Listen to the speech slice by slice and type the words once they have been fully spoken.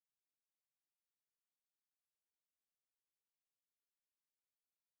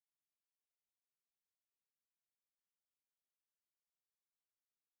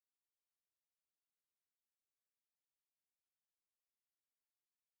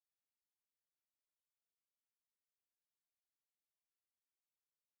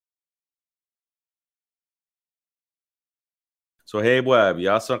Sohaib Webb,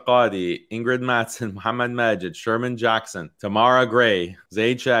 Yasser Qadi, Ingrid Mattson, Muhammad Majid, Sherman Jackson, Tamara Gray,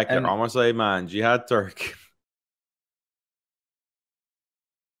 Zaid Shakir, And Omar Sulaiman, Jihad Turk.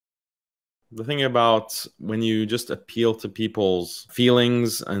 The thing about when you just appeal to people's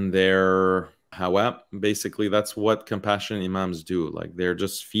feelings and their hawa, basically that's what compassionate imams do. Like they're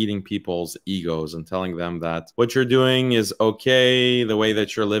just feeding people's egos and telling them that what you're doing is okay, the way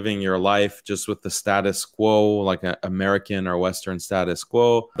that you're living your life just with the status quo, like an American or Western status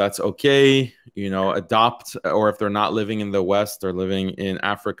quo, that's okay. You know, adopt, or if they're not living in the West, they're living in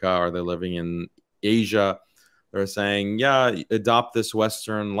Africa or they're living in Asia. They're saying, yeah, adopt this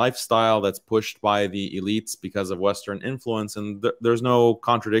Western lifestyle that's pushed by the elites because of Western influence. And there's no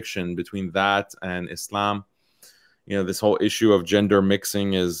contradiction between that and Islam. You know, this whole issue of gender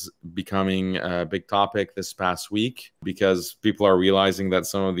mixing is becoming a big topic this past week because people are realizing that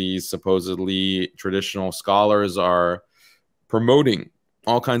some of these supposedly traditional scholars are promoting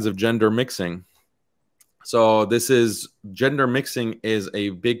all kinds of gender mixing. So gender mixing is a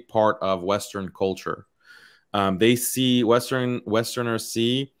big part of Western culture. They see Westerners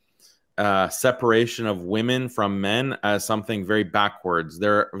see separation of women from men as something very backwards.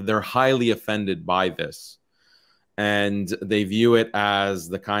 They're highly offended by this, and they view it as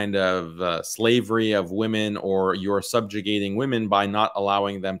the kind of slavery of women, or you're subjugating women by not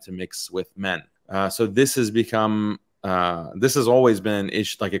allowing them to mix with men. So this has become this has always been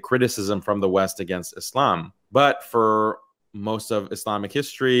like a criticism from the West against Islam, but for most of Islamic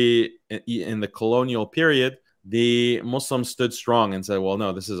history in the colonial period, the Muslims stood strong and said, well,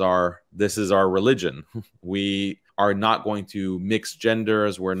 no, this is our religion. We are not going to mix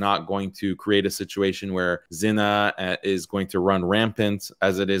genders. We're not going to create a situation where zina is going to run rampant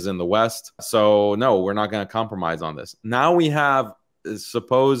as it is in the West. So no, we're not going to compromise on this. Now we have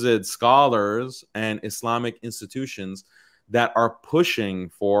supposed scholars and Islamic institutions that are pushing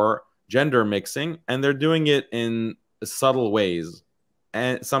for gender mixing, and they're doing it in subtle ways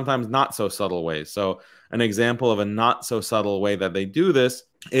and sometimes not so subtle ways. So an example of a not so subtle way that they do this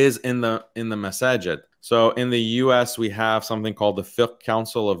is in the masajid. So in the US, we have something called the Fiqh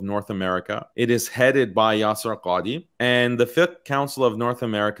Council of North America. It is headed by Yasser Qadi, and the Fiqh Council of North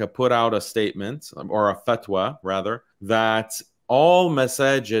America put out a statement, or a fatwa rather, that all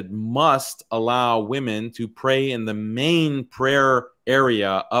masajid must allow women to pray in the main prayer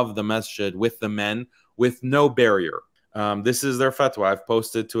area of the masjid with the men with no barrier. This is their fatwa. I've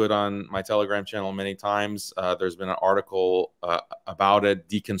posted to it on my Telegram channel many times. There's been an article about it,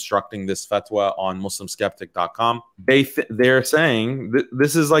 deconstructing this fatwa on muslimskeptic.com. They're saying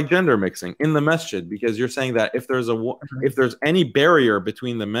this is like gender mixing in the masjid, because you're saying that if there's any barrier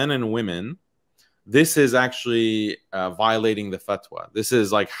between the men and women, this is actually violating the fatwa. This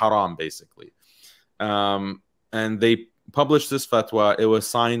is like haram, basically. And they published this fatwa. It was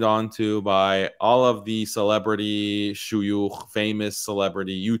signed on to by all of the celebrity shuyukh, famous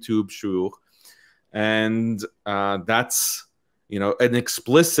celebrity YouTube shuyukh. And that's, you know, an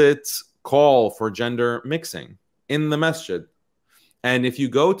explicit call for gender mixing in the masjid. And if you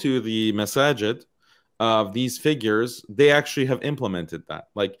go to the masajid of these figures, they actually have implemented that.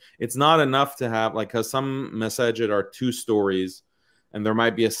 Like, it's not enough to have, like, because some masajid are 2 stories, and there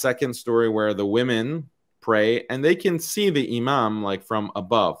might be a second story where the women pray and they can see the imam like from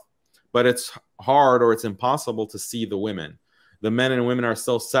above, but it's hard or it's impossible to see the women. The men and women are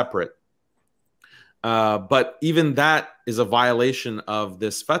still separate. But even that is a violation of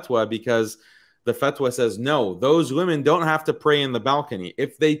this fatwa, because the fatwa says, no, those women don't have to pray in the balcony.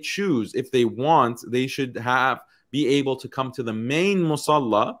 If they choose, if they want, they should be able to come to the main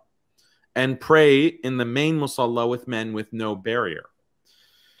musalla and pray in the main musalla with men with no barrier.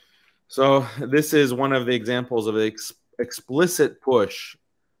 So this is one of the examples of an explicit push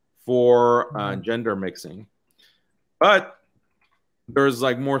for gender mixing. But there's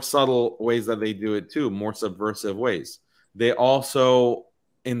like more subtle ways that they do it too, more subversive ways. They also,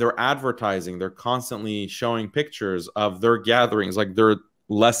 in their advertising, they're constantly showing pictures of their gatherings, like their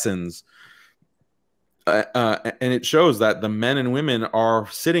lessons. And it shows that the men and women are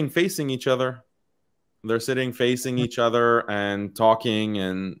sitting facing each other. They're sitting facing each other and talking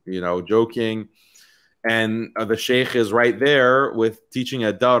and, you know, joking. And the sheikh is right there with teaching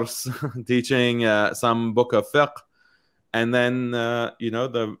a dars, teaching some book of fiqh. And then, you know,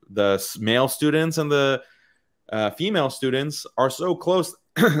 the male students and the female students are so close,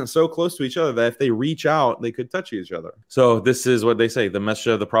 so close to each other that if they reach out, they could touch each other. So this is what they say. The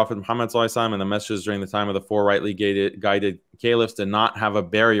masjid of the Prophet Muhammad ﷺ and the masjids during the time of the 4 rightly guided caliphs did not have a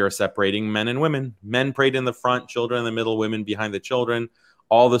barrier separating men and women. Men prayed in the front, children in the middle, women behind the children.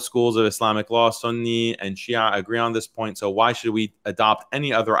 All the schools of Islamic law, Sunni and Shia, agree on this point. So why should we adopt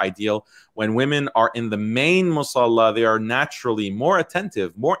any other ideal? When women are in the main musalla, they are naturally more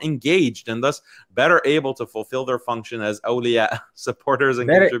attentive, more engaged, and thus better able to fulfill their function as awliya, supporters and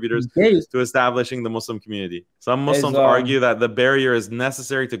contributors to establishing the Muslim community. Some Muslims argue that the barrier is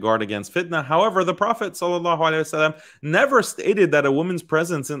necessary to guard against fitna. However, the Prophet ﷺ never stated that a woman's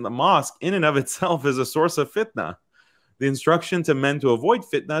presence in the mosque in and of itself is a source of fitna. The instruction to men to avoid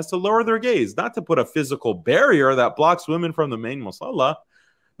fitna is to lower their gaze, not to put a physical barrier that blocks women from the main musalla.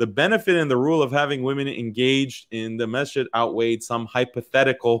 The benefit and the rule of having women engaged in the masjid outweighed some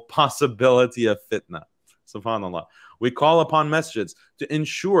hypothetical possibility of fitna. Subhanallah. We call upon masjids to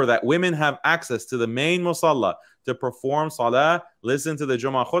ensure that women have access to the main musalla to perform salah, listen to the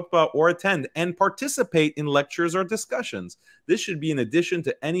Jummah khutbah, or attend and participate in lectures or discussions. This should be in addition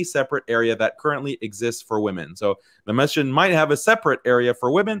to any separate area that currently exists for women. So the masjid might have a separate area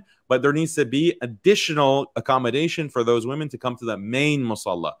for women, but there needs to be additional accommodation for those women to come to the main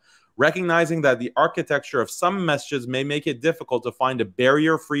musalla. Recognizing that the architecture of some masjids may make it difficult to find a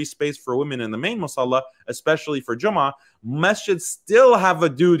barrier-free space for women in the main musalla, especially for Jummah, masjids still have a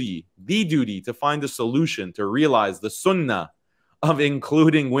duty, the duty to find a solution to realize the sunnah of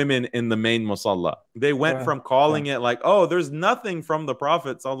including women in the main musalla. They went from calling it like, oh, there's nothing from the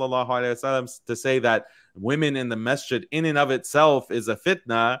Prophet ﷺ to say that women in the masjid in and of itself is a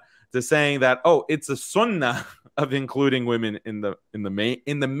fitna, to saying that, oh, it's a sunnah of including women in the main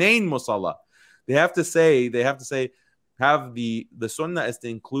musalla. They have to say have the sunnah is to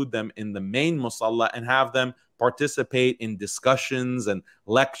include them in the main musalla and have them participate in discussions and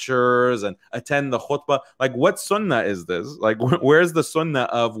lectures and attend the khutbah. Like, what sunnah is this? Like, where's the sunnah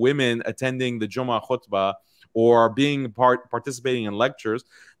of women attending the Jummah khutbah or being participating in lectures?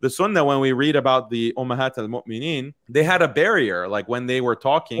 The sunnah, when we read about the Ummahat al-Mu'mineen, they had a barrier, like when they were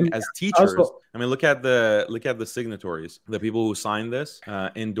talking as teachers. I mean, look at the signatories, the people who signed this,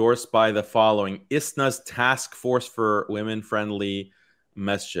 endorsed by the following: ISNA's Task Force for Women-Friendly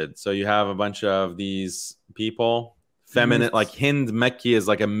Masjid. So you have a bunch of these people, feminine, like Hind Mekki is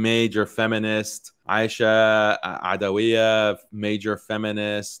like a major feminist, Aisha Adawiya, major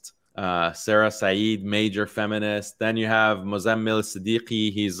feminist, Sarah Saeed, major feminist. Then you have Muzammil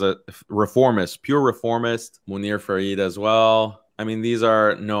Siddiqui, he's a reformist, pure reformist. Munir Farid as well. I mean, these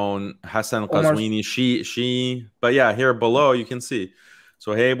are known. Hassan Qazwini, she. But yeah, here below you can see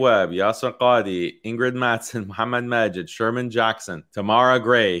Sohaib Webb, Yasser Qadi, Ingrid Mattson, Muhammad Majid, Sherman Jackson, Tamara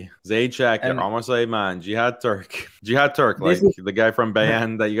Gray, Zaid Shakir, Omar Sulaiman, Jihad Turk, like the guy from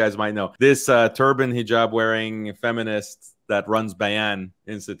Bayan that you guys might know. This turban hijab wearing feminist that runs Bayan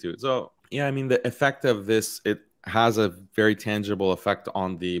Institute. So yeah, I mean, the effect of this, it has a very tangible effect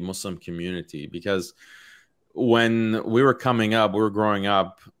on the Muslim community, because when we were coming up, we were growing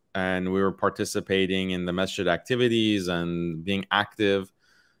up, and we were participating in the masjid activities and being active,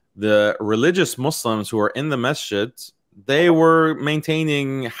 the religious Muslims who were in the masjid, they were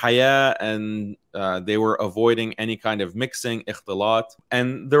maintaining haya, and they were avoiding any kind of mixing, ikhtilat.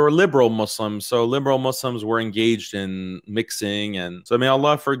 And there were liberal Muslims, so liberal Muslims were engaged in mixing. And so may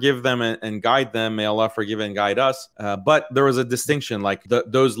Allah forgive them and guide them. May Allah forgive and guide us. But there was a distinction, like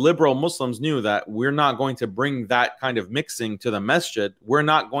those liberal Muslims knew that we're not going to bring that kind of mixing to the masjid. We're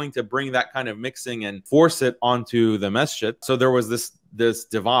not going to bring that kind of mixing and force it onto the masjid. So there was this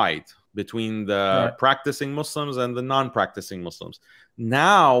divide between the practicing Muslims and the non-practicing Muslims.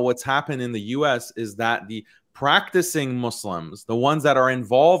 Now, what's happened in the US is that the practicing Muslims, the ones that are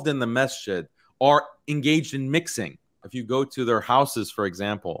involved in the masjid, are engaged in mixing. If you go to their houses, for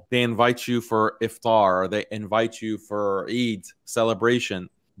example, they invite you for iftar, or they invite you for Eid celebration.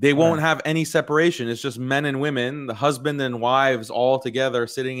 They won't have any separation. It's just men and women, the husband and wives, all together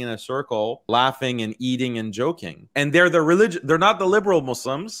sitting in a circle, laughing and eating and joking. And they're the religion. They're not the liberal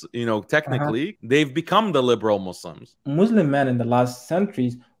Muslims, you know, technically. They've become the liberal Muslims. Muslim men in the last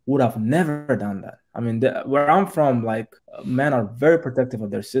centuries would have never done that. I mean, where I'm from, like, men are very protective of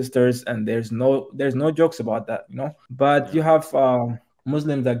their sisters, and there's no jokes about that, you know. But you have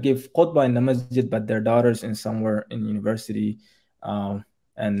Muslims that give khutbah in the masjid, but their daughters in somewhere in university.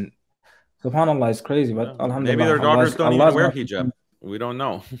 And subhanallah, is crazy, but alhamdulillah, maybe their daughters don't even wear hijab. We don't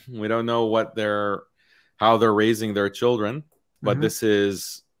know. We don't know how they're raising their children, but this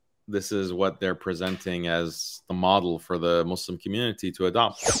is what they're presenting as the model for the Muslim community to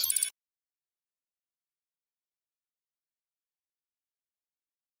adopt.